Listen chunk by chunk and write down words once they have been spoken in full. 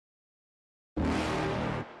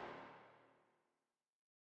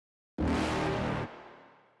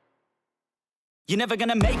You're never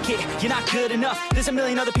gonna make it, you're not good enough. There's a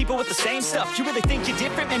million other people with the same stuff. You really think you're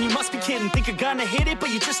different? Man, you must be kidding. Think you're gonna hit it, but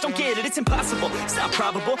you just don't get it. It's impossible, it's not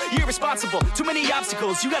probable, you're irresponsible. Too many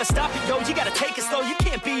obstacles, you gotta stop it, yo. You gotta take it slow, you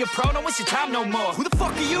can't be a pro. Don't waste your time no more. Who the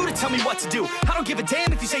fuck are you to tell me what to do? I don't give a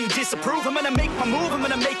damn if you say you disapprove. I'm gonna make my move, I'm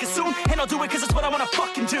gonna make it soon. And I'll do it cause it's what I wanna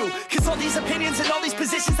fucking do. Cause all these opinions and all these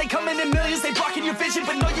positions, they come in millions, they blocking your vision.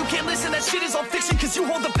 But no, you can't listen, that shit is all fiction. Cause you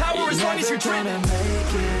hold the power as long as you're driven.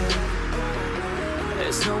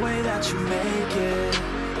 There's no way that you make it.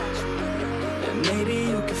 And maybe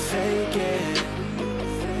you can fake it,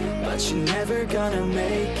 but you're never gonna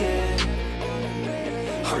make it.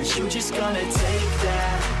 Are you just gonna take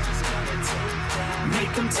that?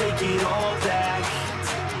 Make them take it all back.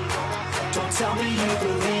 Don't tell me you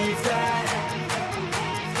believe that.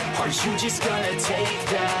 Are you just gonna take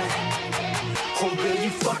that? Or will you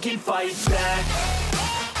fucking fight back?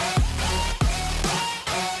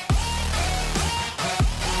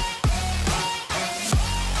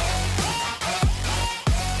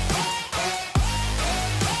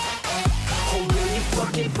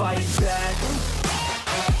 Fight back.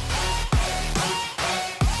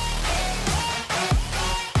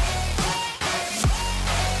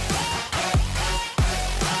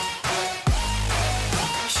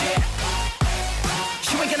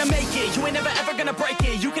 You ain't gonna make it, you ain't never ever gonna break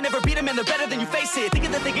it. You can never beat them and they're better than you face it.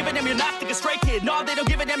 Thinking that they give a damn, you're not thinking straight, kid. No, they don't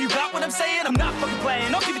give a damn, you got what I'm saying? I'm not fucking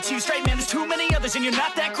playing, I'll give it to you straight, man. There's too many others and you're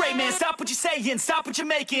not that great, man. Stop what you're saying, stop what you're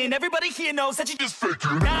making. Everybody here knows that you just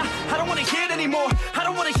faking. Nah, I don't wanna hear it anymore, I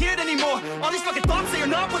don't wanna hear it anymore. All these fucking thoughts, they are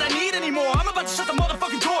not what I need anymore. I'm about to shut the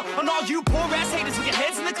motherfucking door on all you poor ass haters with your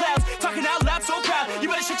heads in the clouds, talking out loud so proud. You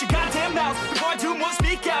better shut your goddamn mouth before I do more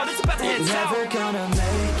speak out. It's about to head south. You're never gonna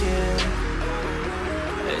make it.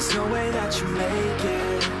 There's no way that you make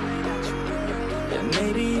it. And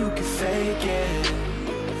maybe you can fake it,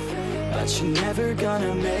 but you're never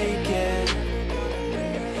gonna make it.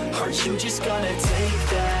 Are you just gonna take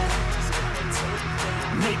that?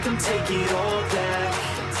 Make them take it all back.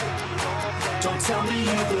 Don't tell me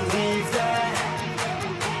you believe that.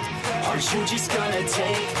 Are you just gonna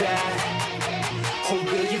take that? Or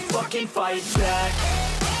will you fucking fight back?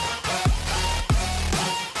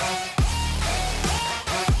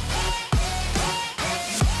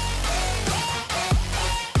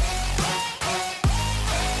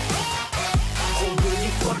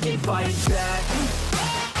 Fight back.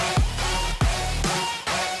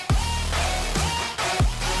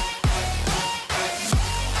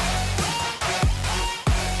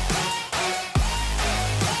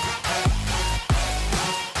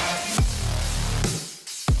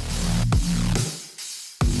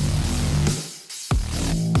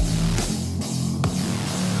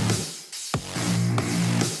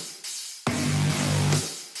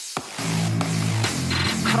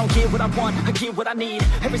 I don't get what I want, I get what I need.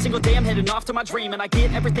 Every single day I'm heading off to my dream, and I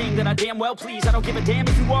get everything that I damn well please. I don't give a damn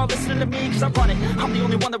if you all listening to me, cause I run it. I'm the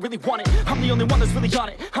only one that really want it, I'm the only one that's really on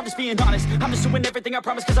it. I'm just being honest, I'm just doing everything I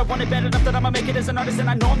promise, cause I want it bad enough that I'ma make it as an artist. And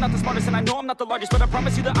I know I'm not the smartest, and I know I'm not the largest, but I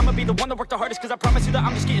promise you that I'ma be the one that worked the hardest. Cause I promise you that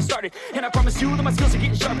I'm just getting started, and I promise you that my skills are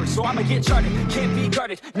getting sharper. So I'ma get charted, can't be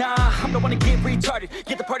guarded. Nah, I'm the one to get retarded.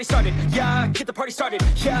 Get the party started, yeah, get the party started.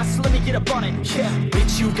 Yeah, so let me get up on it, yeah.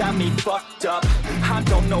 Bitch, you got me fucked up, I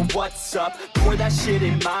don't know what's up. Pour that shit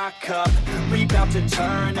in my cup, we bout to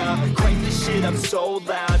turn up. Crank this shit up so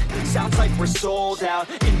loud, sounds like we're sold out.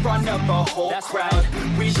 In front of a whole crowd,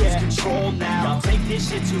 we lose control now. I'll take this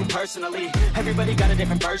shit too personally. Everybody got a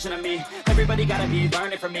different version of me. Everybody gotta be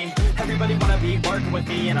learning from me. Everybody wanna be working with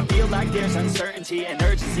me. And I feel like there's uncertainty and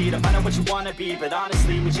urgency to find out what you wanna be. But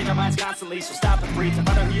honestly, we change our minds constantly, so stop and breathe to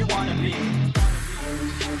find out who you wanna be.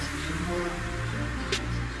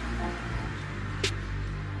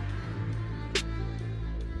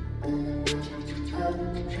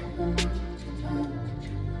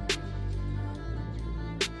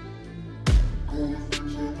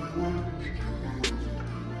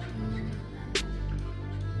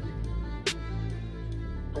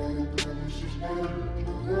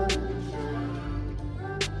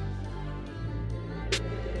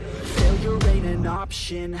 Failure ain't an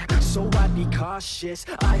option, so I'd be cautious.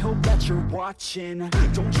 I hope that you're watching.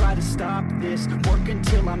 Don't try to stop this, work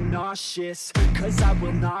until I'm nauseous. Cause I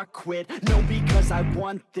will not quit, no, because I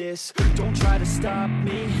want this. Don't try to stop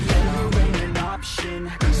me, failure ain't an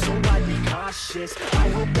option, so I'd be cautious. I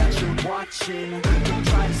hope that you're watching. Don't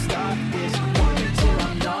try to stop this, work until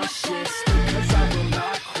I'm nauseous. Cause I will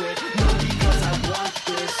not quit, no, because I want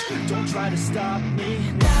this. Don't try to stop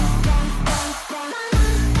me now.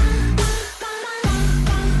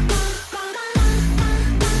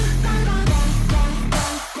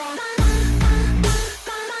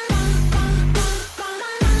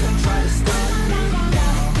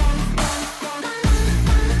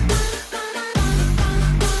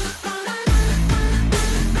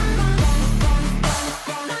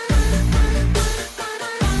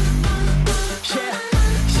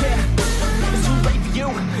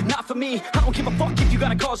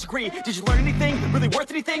 college degree. Did you learn anything? Really worth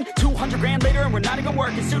anything? 200 grand later and we're not even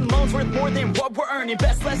working. Student loans worth more than what we're earning.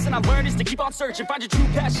 Best lesson I learned is to keep on searching. Find your true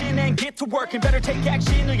passion and get to work. And better take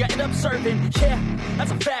action or you end up serving. Yeah,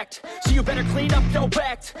 that's a fact. So you better clean up your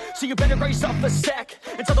act. So you better grow yourself a sack.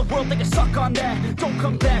 And tell the world they can suck on that. Don't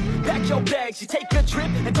come back, pack your bags. You take a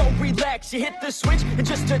trip and don't relax. You hit the switch and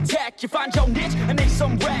just attack. You find your niche and make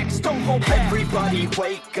some racks. Don't hold back. Everybody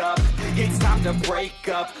wake up. It's time to break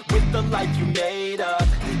up with the life you made up.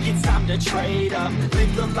 It's time to trade up.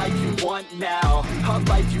 Live the life you want now. A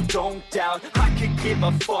life you don't doubt. I could give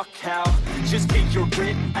a fuck how. Just get your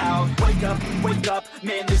grit out. Wake up,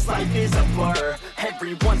 man, this life is a blur.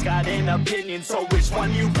 Everyone's got an opinion, so which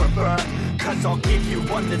one you prefer? Cause I'll give you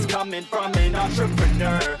one that's coming from an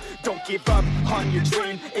entrepreneur. Don't give up on your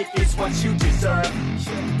dream if it's what you deserve.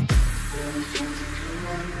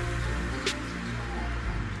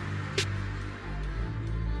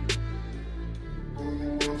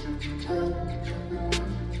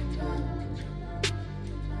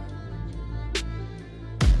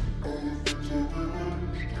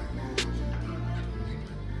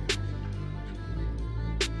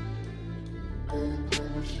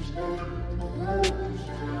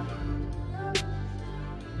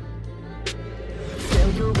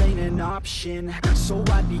 Failure ain't an option, so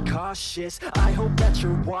I'd be cautious. I hope that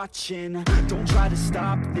you're watching. Don't try to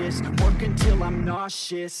stop this, work until I'm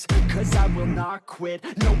nauseous. Cause I will not quit,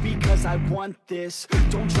 no, because I want this.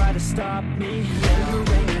 Don't try to stop me,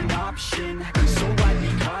 failure ain't an option, so I'd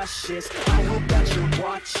be cautious. I hope that you're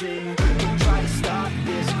watching. Don't try to stop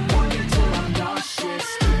this, work until I'm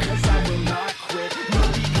nauseous. Cause I will not quit, no,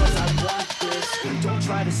 because I want this. Don't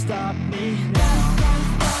try to stop me now.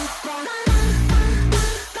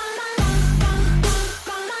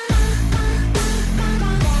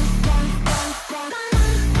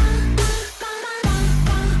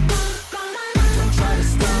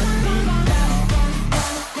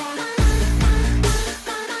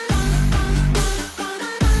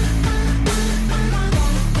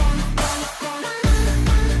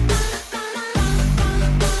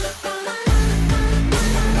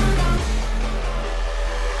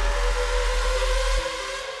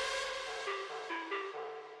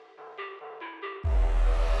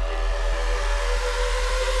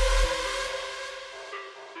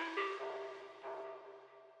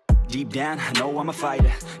 Deep down, I know I'm a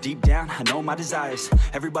fighter. Deep down, I know my desires.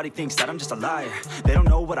 Everybody thinks that I'm just a liar. They don't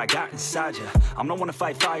know what I got inside ya. I'm the one to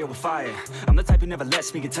fight fire with fire. I'm the type who never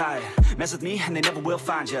lets me get tired. Mess with me and they never will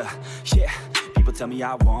find ya. Yeah. People tell me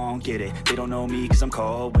I won't get it. They don't know me cause I'm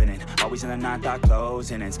cold winning. Always in the ninth, I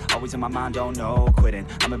closing. It's always in my mind, don't know quitting.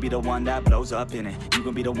 I'ma be the one that blows up in it. You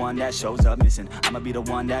gon' be the one that shows up missing. I'ma be the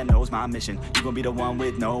one that knows my mission. You gon' be the one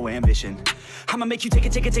with no ambition. I'ma make you take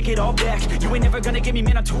it all back. You ain't never gonna get me,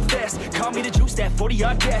 man, I'm too fast. Call me the juice, that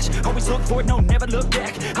 40-yard cash. Always look forward, no, never look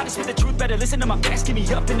back. I just spit the truth, better listen to my facts. Get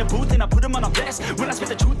me up in the booth and I put them on a blast. When I spit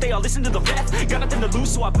the truth, they all listen to the wrath. Got nothing to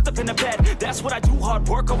lose, so I put the pen to bed. That's what I do, hard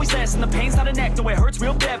work always lasts. And the pain's not an act, no, it hurts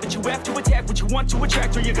real bad. But you have to attack what you want to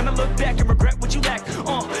attract, or you're gonna look back and regret what you lack.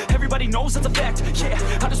 Everybody knows that's a fact. Yeah,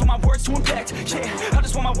 I just want my words to impact. Yeah, I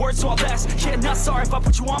just want my words to all last. Yeah, not sorry if I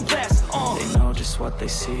put you on blast. They know just what they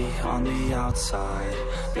see on the outside.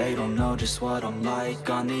 They don't know just what I'm like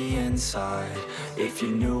on the inside. If you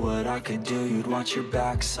knew what I could do, you'd watch your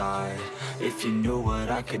backside. If you knew what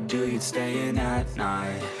I could do, you'd stay in at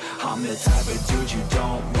night. I'm the type of dude you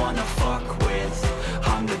don't wanna fuck with.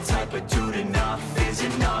 I'm the type of dude enough is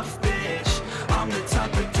enough, bitch. I'm the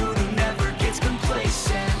type of dude who never gets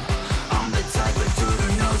complacent. I'm the type of dude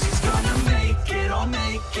who knows he's gonna make it, I'll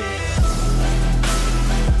make it.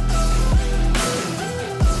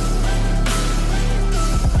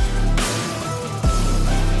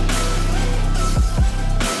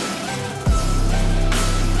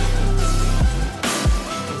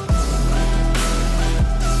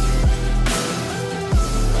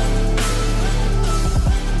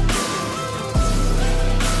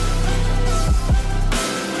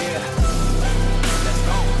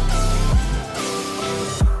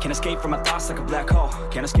 Escape from my thoughts like a black hole.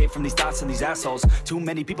 Can't escape from these thoughts and these assholes. Too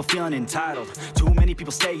many people feeling entitled. Too many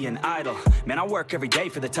people staying idle. Man, I work every day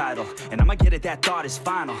for the title, and I'ma get it, that thought is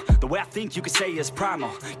final. The way I think you could say is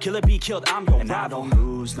primal. Kill or be killed, I'm your rival. I don't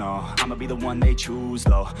lose, no. I'ma be the one they choose,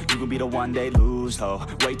 though. You gon' be the one they lose, though.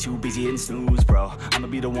 Way too busy and snooze, bro. I'ma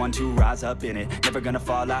be the one to rise up in it. Never gonna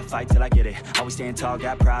fall, I fight till I get it. Always staying tall,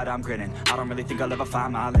 got pride, I'm grinning. I don't really think I'll ever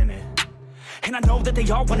find my limit. And I know that they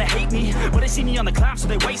all wanna hate me, but they see me on the climb, so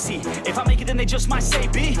they wait, see. If I make it, then they just might say,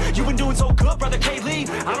 B, you been doing so good, brother K-Lee.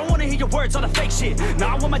 I don't wanna hear your words, all the fake shit.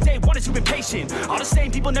 Now I want my day one is you've been patient. All the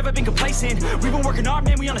same people, never been complacent. We've been working hard,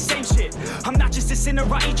 man, we on the same shit. I'm not just a sinner,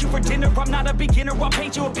 I eat you for dinner. I'm not a beginner, I'll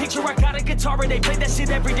paint you a picture. I got a guitar and they play that shit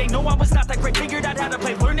every day. No, I was not that great, figured out how to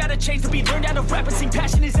play. Learned how to change the beat, learned how to rap and sing.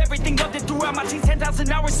 Passion is everything, loved it throughout my teens.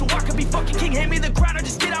 10,000 hours so I could be fucking king. Hand me the ground or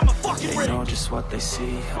just get out my fucking ring. They know just what they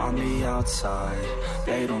see on the outside.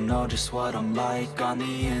 They don't know just what I'm like on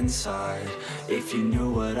the inside. If you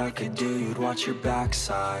knew what I could do, you'd watch your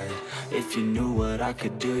backside. If you knew what I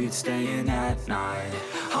could do, you'd stay in at night.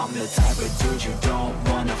 I'm the type of dude you don't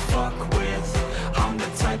wanna fuck with. I'm the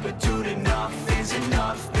type of dude enough is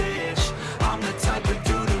enough, bitch. I'm the type of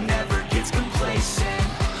dude who never gets complacent.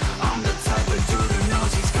 I'm the type of dude who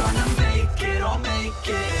knows he's gonna make it, I'll make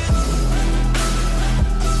it.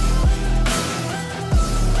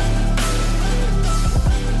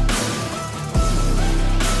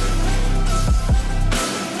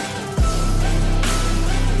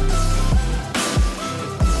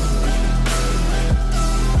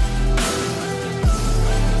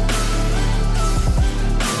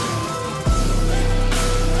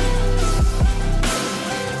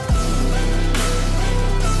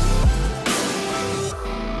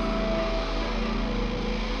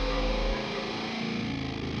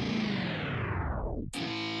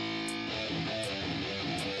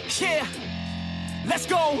 Yeah, let's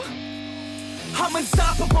go. I'm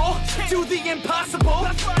unstoppable, do the impossible.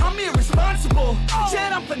 I'm irresponsible,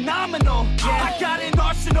 yet I'm phenomenal. I got an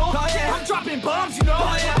arsenal, I'm dropping bombs, you know.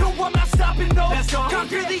 No, I'm not stopping, no.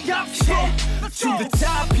 Conquer the obstacle. To the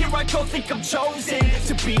top, here I go, think I'm chosen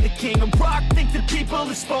to be the king of rock, think the people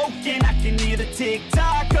have spoken. I can hear the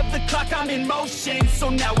tick-tock of the clock, I'm in motion. So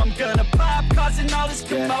now I'm gonna pop, causing all this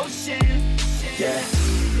commotion. Yeah,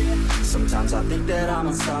 sometimes I think that I'm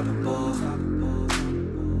unstoppable.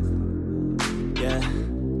 Yeah,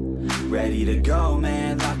 ready to go,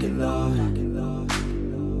 man, lock and load.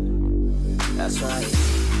 That's right,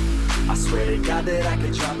 I swear to God that I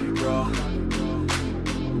could drop you, bro.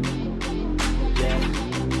 Yeah,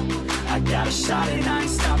 I got a shot and I ain't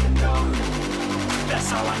stopping, no. That's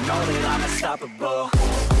how I know that I'm unstoppable.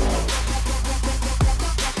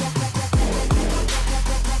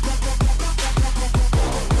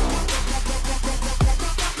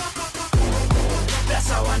 That's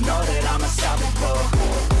how I know that I'm unstoppable.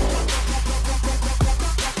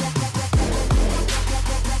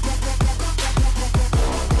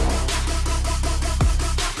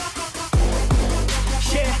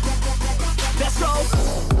 Yeah, let's go.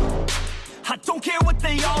 I don't care what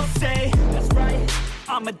they all say. That's right,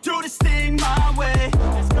 I'ma do this thing my way.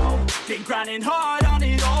 Let's go. Been grinding hard on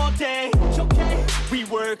it all day. Okay, we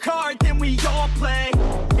work hard, then we all play.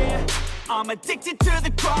 Yeah, I'm addicted to the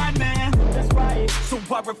grind, man. That's right, so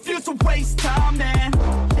I refuse to waste time, man.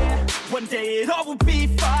 Yeah, one day it all will be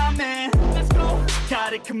fine, man. Let's go.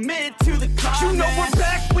 Gotta commit to the climb. You know we're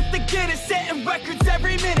back with the Guinness, setting records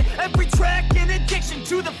every minute, every track. An addiction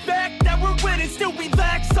to the fact that we're winning. Still we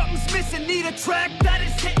lack, something's missing. Need a track that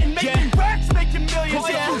is hitting, making racks, making millions.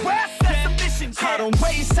 If you ask, that's the mission. I don't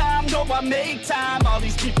waste time, no, I make time. All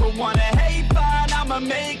these people wanna hate, fine, I'ma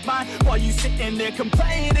make mine. While you sitting there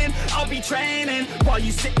complaining, I'll be training. While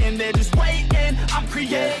you sitting there just waiting, I'm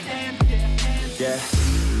creating. Yeah,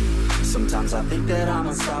 sometimes I think that I'm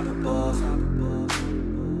unstoppable.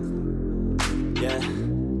 Yeah,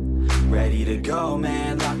 ready to go,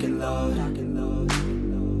 man, lock and load.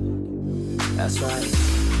 That's right,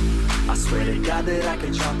 I swear to God that I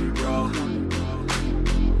could drop you, bro.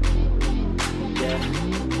 Yeah,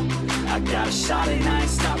 I got a shot and I ain't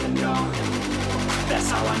stopping, no. That's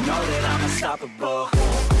how I know that I'm unstoppable.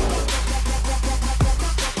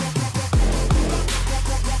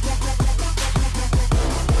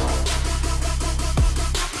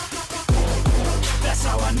 That's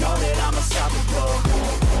how I know that I'm unstoppable.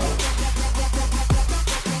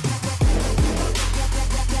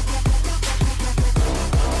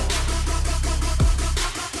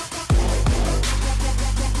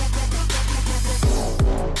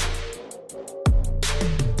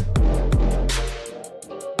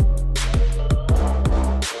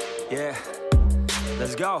 Yeah,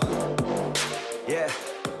 let's go. Yeah,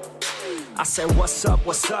 I said, what's up,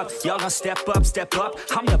 y'all gonna step up,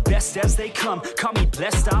 I'm the best as they come, call me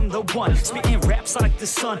blessed, I'm the one, spitting raps like the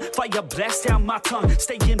sun, fire blast down my tongue,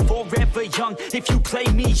 staying forever young, if you play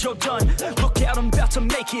me, you're done, look out, I'm about to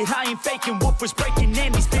make it, I ain't faking, woofers breaking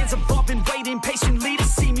in, these bands have all been waiting patiently to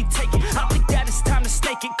see me take it, I think that it's time to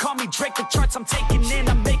snake it, call me Drake, the charts I'm taking in,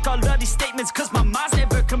 I make all of these statements, cause my mind's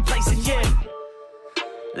never complacent, yeah.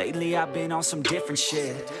 Lately I've been on some different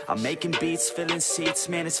shit. I'm making beats, filling seats,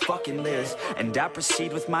 man, it's fucking lit. And I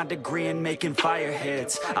proceed with my degree in making fire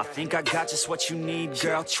hits. I think I got just what you need,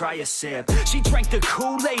 girl, try a sip. She drank the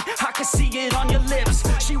Kool-Aid, I can see it on your lips.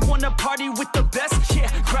 She wanna party with the best, yeah,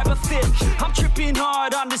 grab a fit. I'm tripping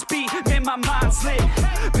hard on this beat, man, my mind's lit.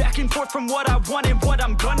 Back and forth from what I want and what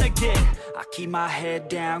I'm gonna get. I keep my head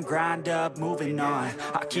down, grind up, moving on.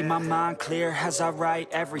 I keep my mind clear as I write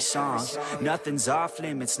every song. Nothing's off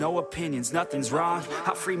limits, no opinions, nothing's wrong.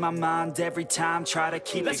 I free my mind every time, try to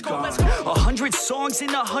keep it going. 100 songs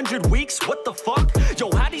in 100 weeks, what the fuck? Yo,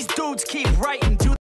 how these dudes keep writing, dude?